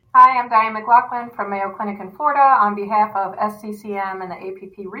Hi, I'm Diane McLaughlin from Mayo Clinic in Florida on behalf of SCCM and the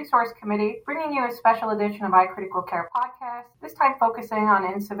APP Resource Committee, bringing you a special edition of iCritical Care podcast, this time focusing on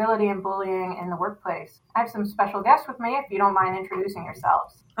incivility and bullying in the workplace. I have some special guests with me, if you don't mind introducing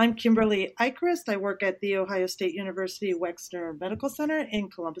yourselves. I'm Kimberly Eichorst. I work at the Ohio State University Wexner Medical Center in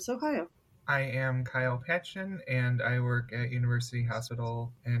Columbus, Ohio. I am Kyle Patchen, and I work at University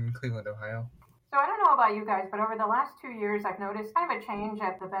Hospital in Cleveland, Ohio. So I don't know about you guys, but over the last 2 years, I've noticed kind of a change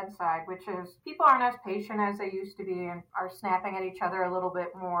at the bedside, which is people aren't as patient as they used to be and are snapping at each other a little bit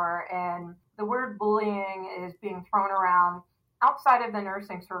more. And the word bullying is being thrown around outside of the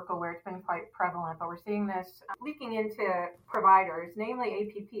nursing circle where it's been quite prevalent. But we're seeing this leaking into providers, namely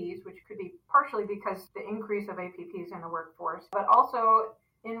APPs, which could be partially because the increase of APPs in the workforce, but also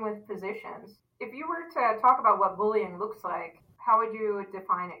in with physicians. If you were to talk about what bullying looks like, how would you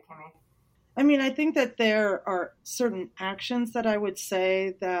define it, Kimmy? I think that there are certain actions that I would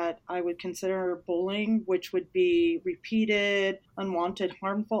say that I would consider bullying, which would be repeated, unwanted,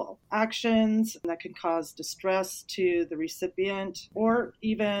 harmful actions that can cause distress to the recipient or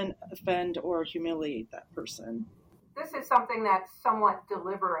even offend or humiliate that person. This is something that's somewhat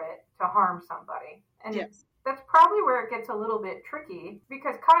deliberate to harm somebody. And yes. That's probably where it gets a little bit tricky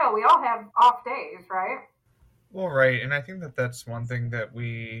because, Kyle, we all have off days, right? Well, right, and I think that that's one thing that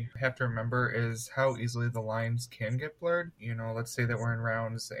we have to remember is how easily the lines can get blurred. Let's say that we're in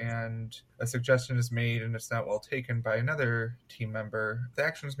rounds and a suggestion is made and it's not well taken by another team member. The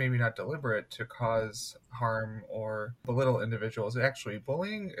action is maybe not deliberate to cause harm or belittle individuals. Is it actually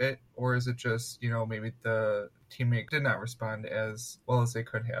bullying it, or is it just, maybe the teammate did not respond as well as they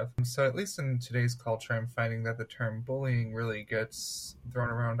could have? So at least in today's culture, I'm finding that the term bullying really gets thrown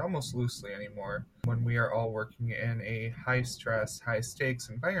around almost loosely anymore. When we are all working in a high stress, high stakes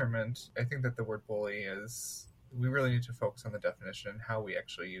environment, I think that the word bully we really need to focus on the definition and how we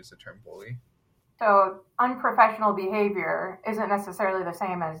actually use the term bully. So unprofessional behavior isn't necessarily the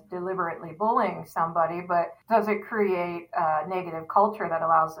same as deliberately bullying somebody, but does it create a negative culture that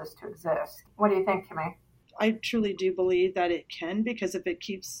allows this to exist? What do you think, Kimmy? I truly do believe that it can, because if it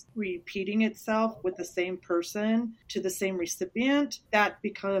keeps repeating itself with the same person to the same recipient, that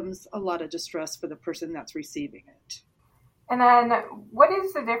becomes a lot of distress for the person that's receiving it. And then what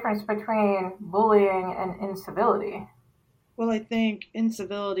is the difference between bullying and incivility? Well, I think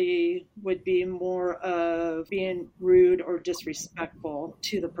incivility would be more of being rude or disrespectful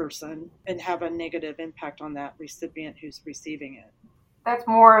to the person and have a negative impact on that recipient who's receiving it. That's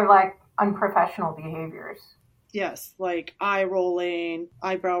more like unprofessional behaviors. Yes, like eye rolling,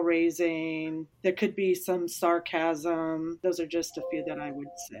 eyebrow raising. There could be some sarcasm. Those are just a few that I would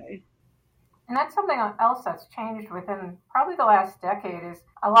say. And that's something else that's changed within probably the last decade is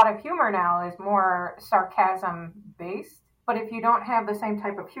a lot of humor now is more sarcasm based. But if you don't have the same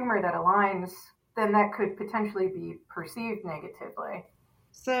type of humor that aligns, then that could potentially be perceived negatively.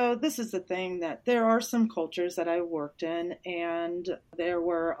 So this is the thing, that there are some cultures that I worked in, and there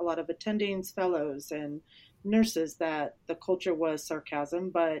were a lot of attendings, fellows, and nurses that the culture was sarcasm,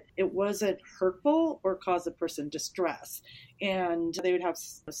 but it wasn't hurtful or cause a person distress. And they would have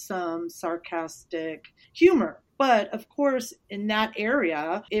some sarcastic humor. But of course, in that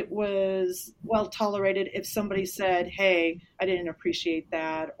area, it was well tolerated if somebody said, hey, I didn't appreciate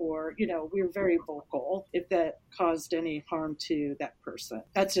that, or, we were very vocal if that caused any harm to that person.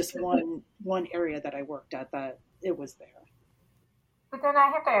 That's just one area that I worked at that it was there. But then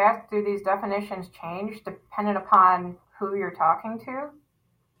I have to ask, do these definitions change dependent upon who you're talking to?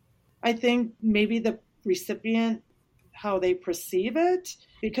 I think maybe the recipient, how they perceive it,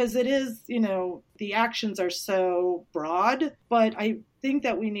 because it is, the actions are so broad, but I think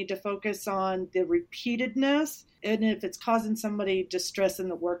that we need to focus on the repeatedness. And if it's causing somebody distress in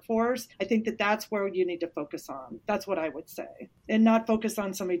the workforce, I think that that's where you need to focus on. That's what I would say. And not focus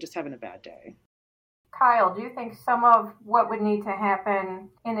on somebody just having a bad day. Kyle, do you think some of what would need to happen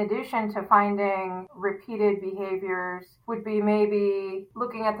in addition to finding repeated behaviors would be maybe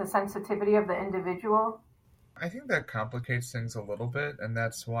looking at the sensitivity of the individual? I think that complicates things a little bit, and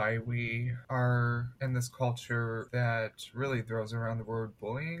that's why we are in this culture that really throws around the word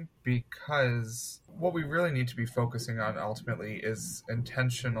bullying, because what we really need to be focusing on ultimately is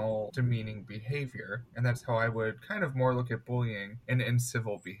intentional demeaning behavior, and that's how I would kind of more look at bullying and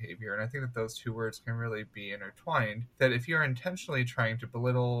incivil behavior. And I think that those two words can really be intertwined, that if you're intentionally trying to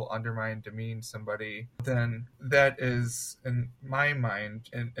belittle, undermine, demean somebody, then that is, in my mind,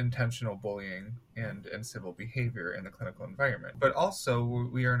 intentional bullying and incivil behavior in the clinical environment. But also,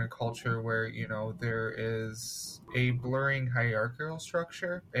 we are in a culture where, there is a blurring hierarchical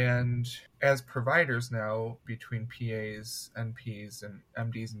structure, and as providers now, between PAs, NPs, and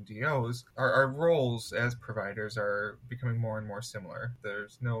MDs and DOs, our roles as providers are becoming more and more similar.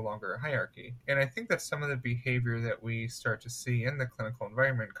 There's no longer a hierarchy. And I think that some of the behavior that we start to see in the clinical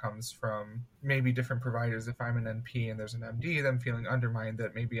environment comes from maybe different providers. If I'm an NP and there's an MD, them feeling undermined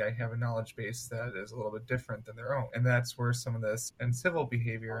that maybe I have a knowledge base that is a little bit different than their own. And that's where some of this uncivil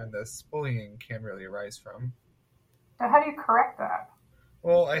behavior and this bullying can really arise from. So how do you correct that?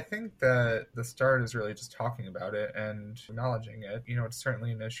 Well, I think that the start is really just talking about it and acknowledging it. It's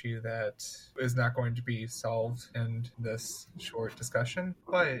certainly an issue that is not going to be solved in this short discussion.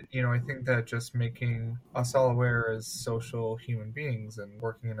 But, I think that just making us all aware as social human beings and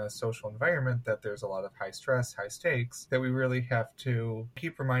working in a social environment that there's a lot of high stress, high stakes, that we really have to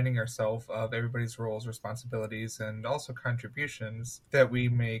keep reminding ourselves of everybody's roles, responsibilities, and also contributions that we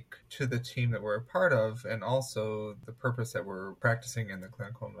make to the team that we're a part of, and also the purpose that we're practicing in the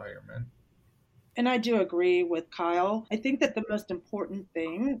clinical environment. And I do agree with Kyle. I think that the most important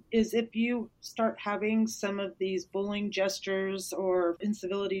thing is if you start having some of these bullying gestures or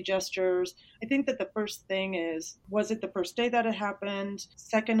incivility gestures, I think that the first thing is, was it the first day that it happened?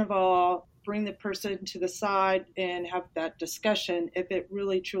 Second of all, bring the person to the side and have that discussion if it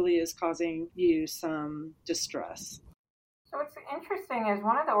really truly is causing you some distress. So what's interesting is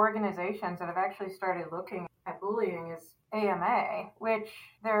one of the organizations that have actually started looking at bullying is AMA, which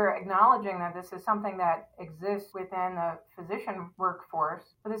they're acknowledging that this is something that exists within the physician workforce.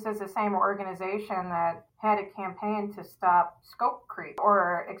 But this is the same organization that had a campaign to stop scope creep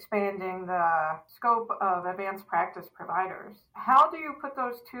or expanding the scope of advanced practice providers. How do you put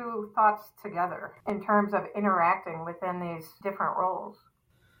those two thoughts together in terms of interacting within these different roles?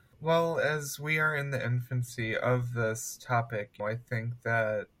 Well, as we are in the infancy of this topic, I think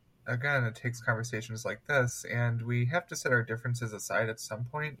that, again, it takes conversations like this, and we have to set our differences aside at some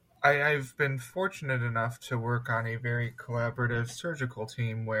point. I've been fortunate enough to work on a very collaborative surgical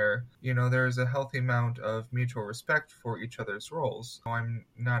team where, there's a healthy amount of mutual respect for each other's roles. I'm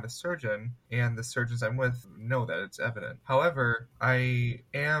not a surgeon, and the surgeons I'm with know that it's evident. However, I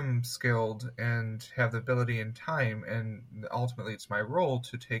am skilled and have the ability and time, and ultimately it's my role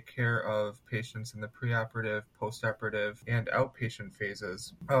to take care of patients in the preoperative, postoperative, and outpatient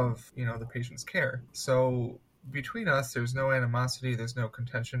phases of, the patient's care. So between us, there's no animosity, there's no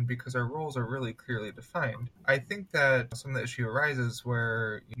contention, because our roles are really clearly defined. I think that some of the issue arises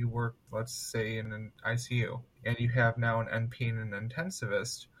where you work, let's say, in an ICU, and you have now an NP and an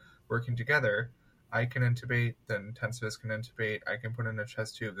intensivist working together. I can intubate, the intensivist can intubate, I can put in a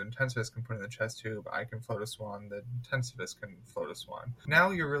chest tube, the intensivist can put in the chest tube, I can float a swan, the intensivist can float a swan.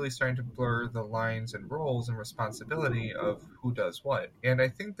 Now you're really starting to blur the lines and roles and responsibility of who does what. And I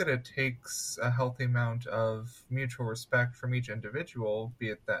think that it takes a healthy amount of mutual respect from each individual,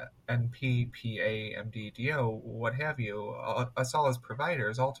 be it that NP, PA, MD, DO, what have you, us all as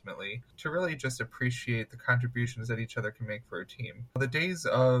providers ultimately, to really just appreciate the contributions that each other can make for a team. The days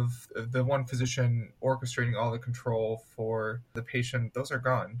of the one physician orchestrating all the control for the patient, those are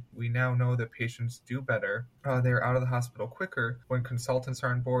gone. We now know that patients do better. They're out of the hospital quicker when consultants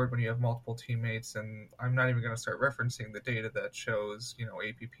are on board, when you have multiple teammates, and I'm not even going to start referencing the data that shows,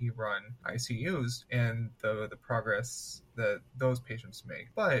 APP run ICUs and the progress that those patients make.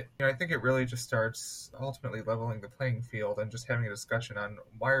 But I think it really just starts ultimately leveling the playing field and just having a discussion on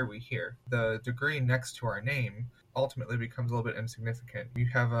why are we here. The degree next to our name ultimately becomes a little bit insignificant. You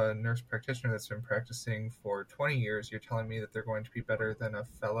have a nurse practitioner that's been practicing for 20 years. You're telling me that they're going to be better than a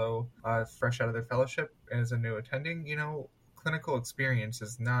fellow fresh out of their fellowship as a new attending? Clinical experience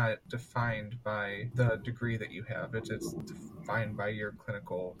is not defined by the degree that you have. It's defined by your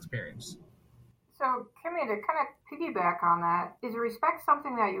clinical experience. So, Kimmy, to kind of piggyback on that, is respect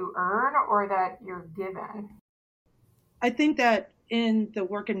something that you earn or that you're given? I think that in the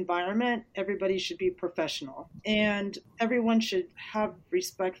work environment, everybody should be professional, and everyone should have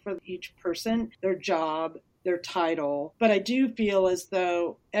respect for each person, their job, their title. But I do feel as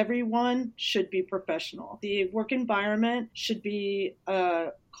though everyone should be professional. The work environment should be a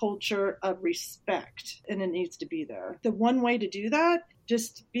culture of respect, and it needs to be there. The one way to do that,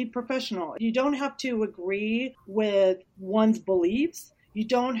 just be professional. You don't have to agree with one's beliefs. You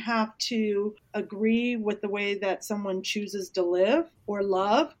don't have to agree with the way that someone chooses to live or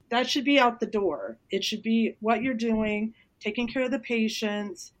love. That should be out the door. It should be what you're doing, taking care of the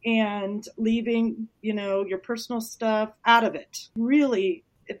patients, and leaving, your personal stuff out of it. Really,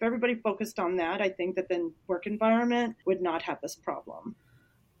 if everybody focused on that, I think that then work environment would not have this problem.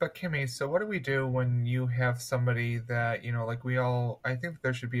 But Kimmy, so what do we do when you have somebody that, I think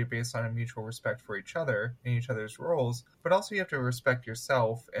there should be a baseline of mutual respect for each other and each other's roles, but also you have to respect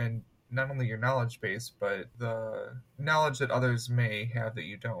yourself and not only your knowledge base, but the knowledge that others may have that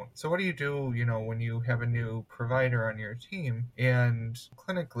you don't. So what do you do, when you have a new provider on your team and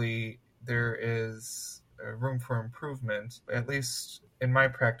clinically there is room for improvement? At least in my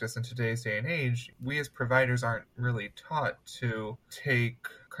practice in today's day and age, we as providers aren't really taught to take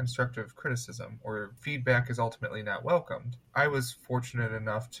constructive criticism, or feedback is ultimately not welcomed. I was fortunate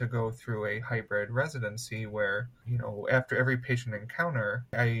enough to go through a hybrid residency where, after every patient encounter,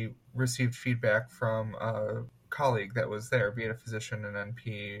 I received feedback from a colleague that was there, be it a physician, an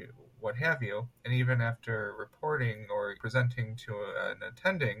NP, what have you. And even after reporting or presenting to an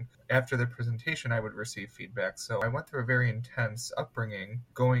attending, after the presentation, I would receive feedback. So I went through a very intense upbringing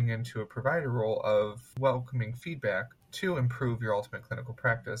going into a provider role of welcoming feedback to improve your ultimate clinical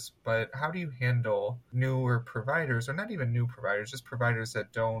practice. But how do you handle newer providers, or not even new providers, just providers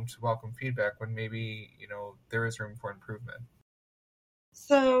that don't welcome feedback when maybe, there is room for improvement?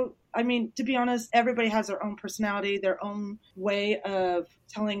 So, to be honest, everybody has their own personality, their own way of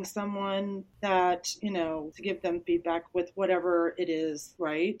telling someone that, to give them feedback with whatever it is,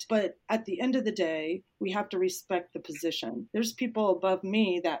 right? But at the end of the day, we have to respect the position. There's people above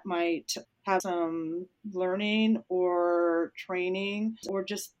me that might have some learning or training or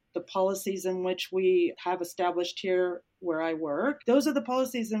just the policies in which we have established here where I work. Those are the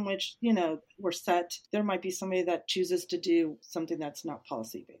policies in which, were set. There might be somebody that chooses to do something that's not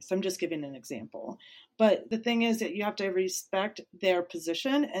policy-based. I'm just giving an example. But the thing is that you have to respect their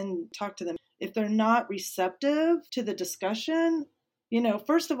position and talk to them. If they're not receptive to the discussion,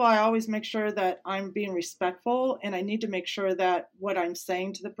 first of all, I always make sure that I'm being respectful, and I need to make sure that what I'm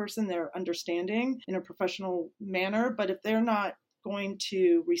saying to the person, they're understanding in a professional manner. But if they're not going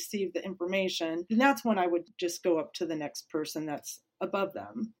to receive the information, then that's when I would just go up to the next person that's above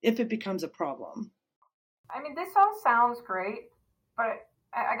them if it becomes a problem. This all sounds great, but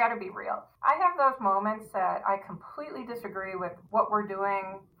I got to be real. I have those moments that I completely disagree with what we're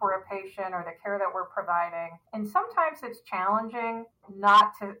doing for a patient or the care that we're providing. And sometimes it's challenging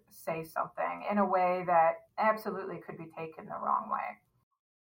not to say something in a way that absolutely could be taken the wrong way.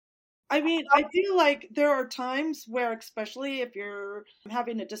 I feel like there are times where, especially if you're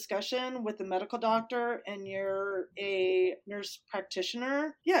having a discussion with a medical doctor and you're a nurse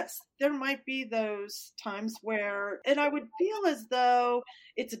practitioner, yes, there might be those times where, and I would feel as though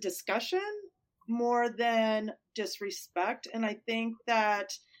it's a discussion more than disrespect. And I think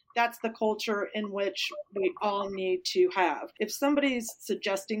that that's the culture in which we all need to have. If somebody's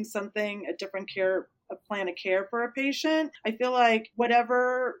suggesting something, a different a plan of care for a patient, I feel like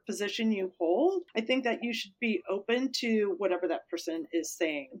whatever position you hold, I think that you should be open to whatever that person is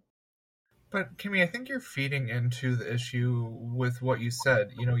saying. But Kimmy, I think you're feeding into the issue with what you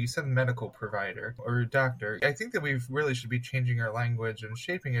said. You said medical provider or doctor. I think that we really should be changing our language and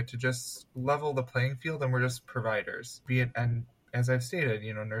shaping it to just level the playing field, and we're just providers. Be it, and as I've stated,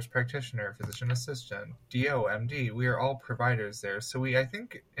 nurse practitioner, physician assistant, DO, MD, we are all providers there. So I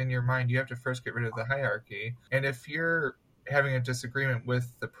think in your mind, you have to first get rid of the hierarchy. And if you're having a disagreement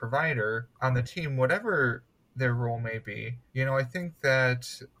with the provider on the team, whatever their role may be, I think that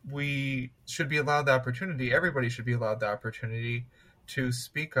we should be allowed the opportunity, everybody should be allowed the opportunity to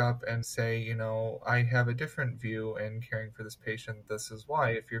speak up and say, I have a different view in caring for this patient. This is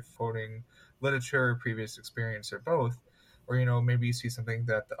why, if you're quoting literature or previous experience or both, or maybe you see something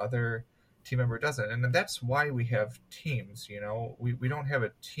that the other team member doesn't. And that's why we have teams. We don't have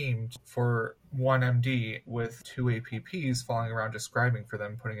a team for one MD with two APPs following around describing for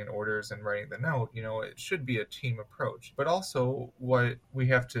them, putting in orders and writing the note. It should be a team approach. But also what we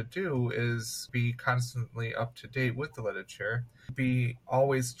have to do is be constantly up to date with the literature, be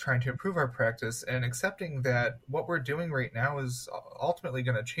always trying to improve our practice, and accepting that what we're doing right now is ultimately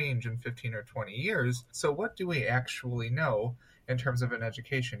going to change in 15 or 20 years. So what do we actually know in terms of an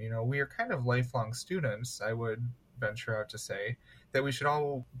education? We are kind of lifelong students, I would venture out to say, that we should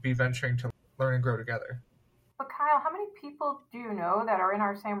all be venturing to learn and grow together. But Kyle, how many people do you know that are in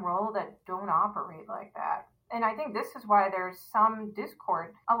our same role that don't operate like that? And I think this is why there's some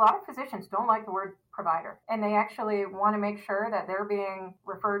discord. A lot of physicians don't like the word provider, and they actually want to make sure that they're being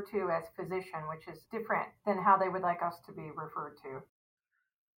referred to as physician, which is different than how they would like us to be referred to.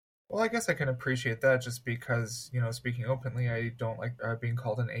 Well, I guess I can appreciate that just because, speaking openly, I don't like being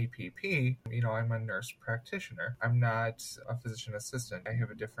called an APP. I'm a nurse practitioner. I'm not a physician assistant. I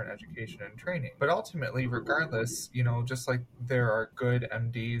have a different education and training. But ultimately, regardless, just like there are good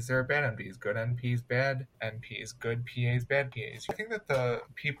MDs, there are bad MDs, good NPs, bad NPs, good PAs, bad PAs. I think that the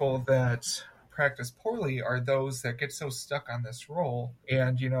people that practice poorly are those that get so stuck on this role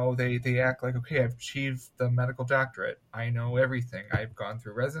and, they act like, okay, I've achieved the medical doctorate. I know everything. I've gone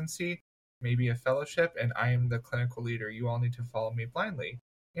through residency, maybe a fellowship, and I am the clinical leader. You all need to follow me blindly.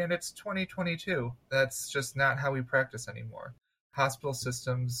 And it's 2022. That's just not how we practice anymore. Hospital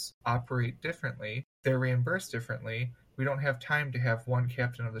systems operate differently. They're reimbursed differently. We don't have time to have one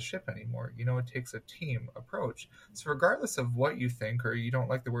captain of the ship anymore. It takes a team approach. So regardless of what you think or you don't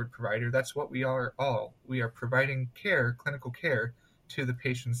like the word provider, that's what we are all. We are providing care, clinical care, to the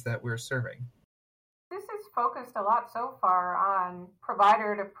patients that we're serving. This is focused a lot so far on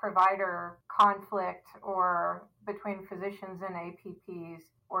provider to provider conflict or between physicians and APPs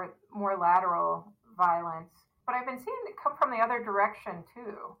or more lateral violence. But I've been seeing it come from the other direction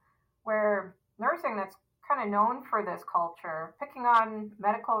too, where nursing that's kind of known for this culture, picking on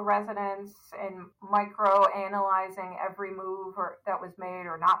medical residents and micro-analyzing every move that was made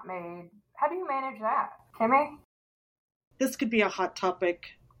or not made. How do you manage that? Kimmy? This could be a hot topic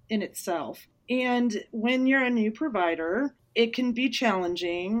in itself. And when you're a new provider, it can be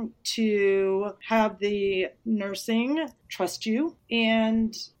challenging to have the nursing trust you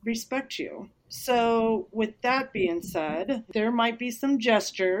and respect you. So with that being said, there might be some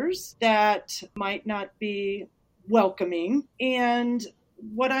gestures that might not be welcoming. And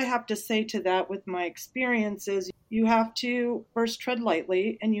what I have to say to that with my experience is you have to first tread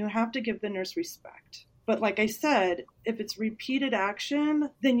lightly and you have to give the nurse respect. But like I said, if it's repeated action,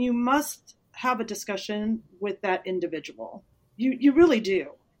 then you must have a discussion with that individual. You really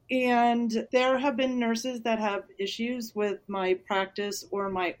do. And there have been nurses that have issues with my practice or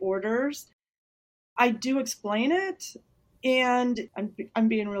my orders. I do explain it, and I'm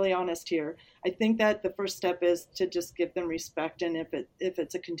being really honest here. I think that the first step is to just give them respect, and if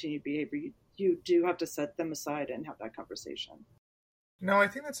it's a continued behavior, you do have to set them aside and have that conversation. No, I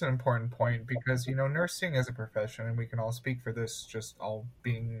think that's an important point because, nursing is a profession, and we can all speak for this, just all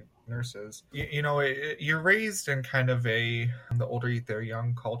being nurses. You're raised in kind of the older eat their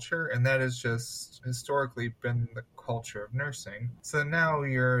young culture, and that has just historically been the culture of nursing. So now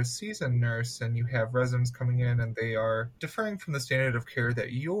you're a seasoned nurse, and you have residents coming in, and they are differing from the standard of care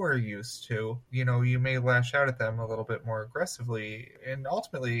that you're used to. You may lash out at them a little bit more aggressively, and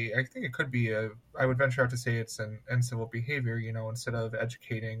ultimately, I think it could be I would venture out to say it's an uncivil behavior, instead of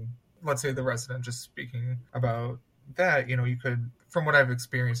educating, let's say, the resident, just speaking about that, you could, from what I've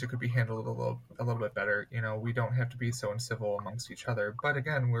experienced, it could be handled a little bit better. We don't have to be so uncivil amongst each other. But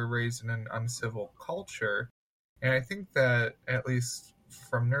again, we're raised in an uncivil culture. And I think that, at least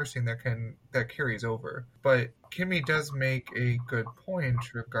from nursing, that carries over. But Kimmy does make a good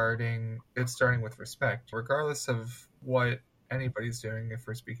point regarding it starting with respect. Regardless of what anybody's doing, if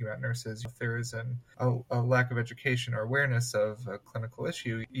we're speaking about nurses, if there is a lack of education or awareness of a clinical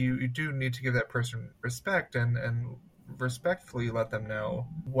issue, you do need to give that person respect and respectfully let them know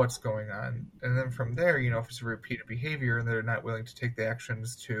what's going on. And then from there, if it's a repeated behavior and they're not willing to take the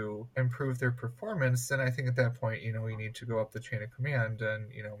actions to improve their performance, then I think at that point, you need to go up the chain of command and,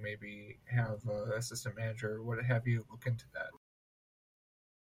 maybe have an assistant manager or what have you look into that.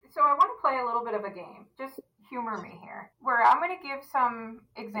 So I want to play a little bit of a game. Just humor me here, where I'm going to give some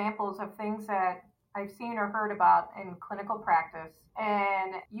examples of things that I've seen or heard about in clinical practice,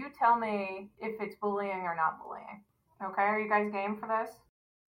 and you tell me if it's bullying or not bullying. Okay, are you guys game for this?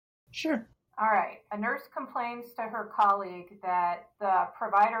 Sure. All right. A nurse complains to her colleague that the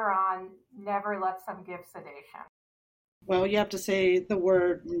provider on never lets them give sedation. Well, you have to say the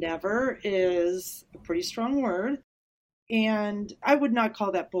word never is a pretty strong word, and I would not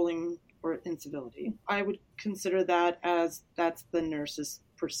call that bullying or incivility. I would consider that as that's the nurse's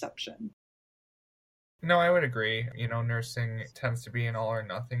perception. No, I would agree. Nursing tends to be an all or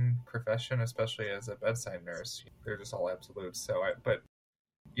nothing profession, especially as a bedside nurse. They're just all absolutes. But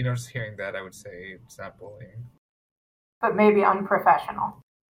just hearing that, I would say it's not bullying. But maybe unprofessional.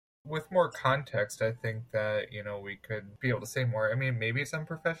 With more context, I think that, we could be able to say more. I mean, maybe it's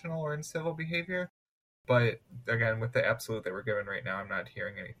unprofessional or uncivil behavior. But again, with the absolute that we're given right now, I'm not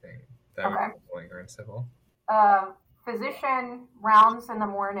hearing anything that would be bullying or uncivil. Physician rounds in the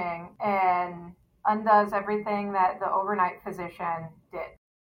morning and undoes everything that the overnight physician did.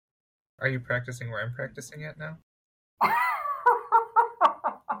 Are you practicing where I'm practicing it now?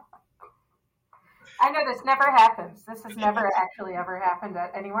 I know this never happens. This has never actually ever happened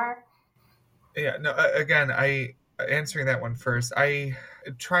anywhere. Yeah, no, again, answering that one first,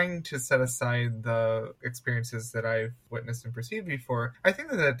 trying to set aside the experiences that I've witnessed and perceived before, I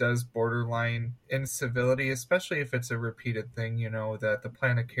think that does borderline incivility, especially if it's a repeated thing, that the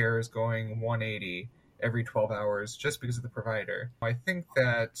plan of care is going 180 every 12 hours just because of the provider. I think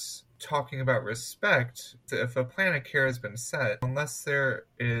that talking about respect, if a plan of care has been set, unless there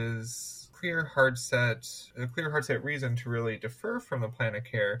is a clear hard set reason to really defer from the plan of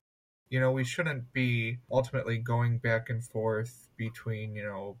care, we shouldn't be ultimately going back and forth between,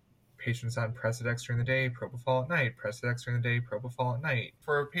 patients on Precedex during the day, propofol at night, Precedex during the day, propofol at night.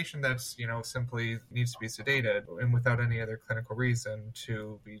 For a patient that's, simply needs to be sedated and without any other clinical reason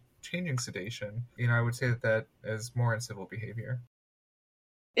to be changing sedation, I would say that is more uncivil behavior.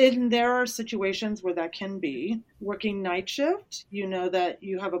 And there are situations where that can be. Working night shift, you know that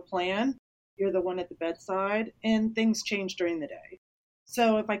you have a plan, you're the one at the bedside, and things change during the day.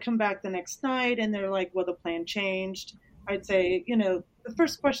 So if I come back the next night and they're like, well, the plan changed, I'd say, the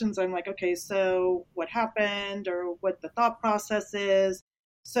first questions I'm like, okay, so what happened or what the thought process is.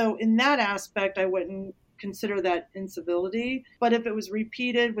 So in that aspect, I wouldn't consider that incivility. But if it was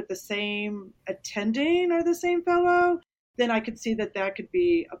repeated with the same attending or the same fellow, then I could see that could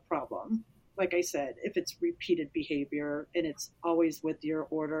be a problem. Like I said, if it's repeated behavior and it's always with your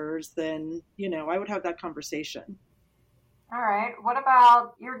orders, then, I would have that conversation. All right. What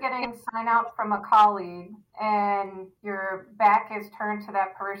about you're getting sign out from a colleague and your back is turned to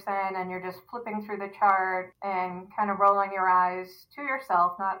that person and you're just flipping through the chart and kind of rolling your eyes to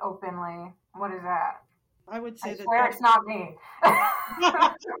yourself, not openly. What is that? I would say I swear it's not me.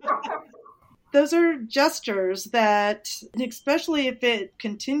 Those are gestures that, especially if it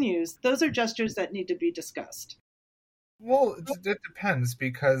continues, those are gestures that need to be discussed. Well, it depends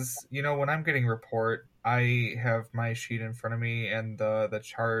because, when I'm getting a report, I have my sheet in front of me and the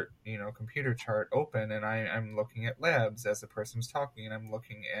chart, computer chart open, and I'm looking at labs as the person's talking, and I'm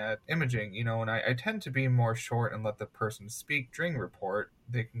looking at imaging, and I tend to be more short and let the person speak during report.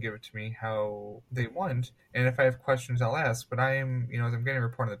 They can give it to me how they want, and if I have questions, I'll ask, but I'm, as I'm getting a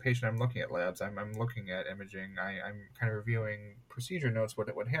report on the patient, I'm looking at labs, I'm looking at imaging, I'm kind of reviewing procedure notes,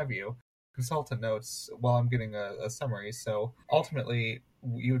 what have you. Consultant notes while I'm getting a summary. So ultimately,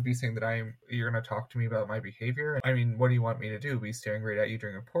 you would be saying that you're going to talk to me about my behavior. I mean, what do you want me to do? Be staring right at you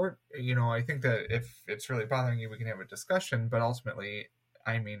during a report? I think that if it's really bothering you, we can have a discussion. But ultimately,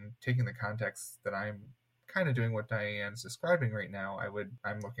 taking the context that I'm kind of doing what Diane's describing right now,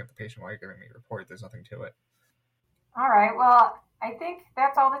 I'm looking at the patient while you're giving me a report. There's nothing to it. All right. Well, I think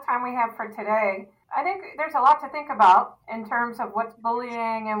that's all the time we have for today. I think there's a lot to think about in terms of what's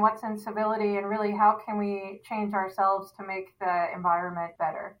bullying and what's incivility, and really how can we change ourselves to make the environment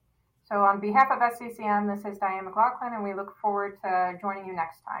better. So on behalf of SCCM, this is Diane McLaughlin, and we look forward to joining you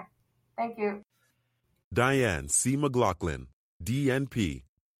next time. Thank you. Diane C. McLaughlin, DNP,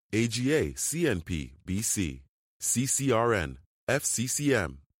 AGACNP-BC, CCRN,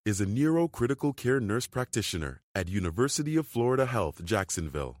 FCCM, is a neurocritical care nurse practitioner at University of Florida Health,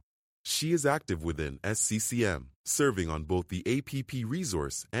 Jacksonville. She is active within SCCM, serving on both the APP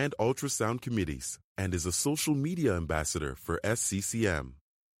resource and ultrasound committees, and is a social media ambassador for SCCM.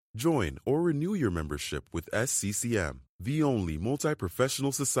 Join or renew your membership with SCCM, the only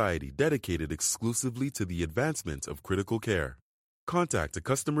multi-professional society dedicated exclusively to the advancement of critical care. Contact a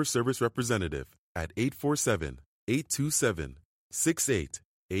customer service representative at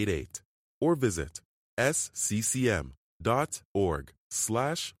 847-827-6888 or visit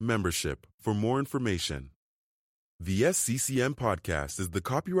sccm.org/membership for more information. The SCCM podcast is the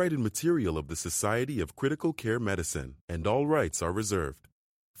copyrighted material of the Society of Critical Care Medicine, and all rights are reserved.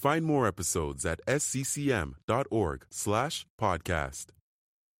 Find more episodes at sccm.org/podcast.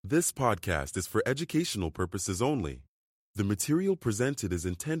 This podcast is for educational purposes only. The material presented is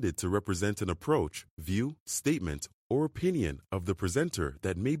intended to represent an approach, view, statement, or opinion of the presenter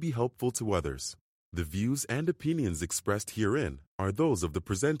that may be helpful to others. The views and opinions expressed herein are those of the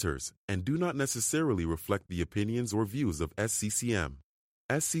presenters and do not necessarily reflect the opinions or views of SCCM.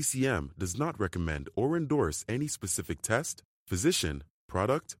 SCCM does not recommend or endorse any specific test, physician,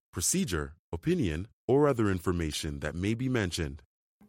 product, procedure, opinion, or other information that may be mentioned.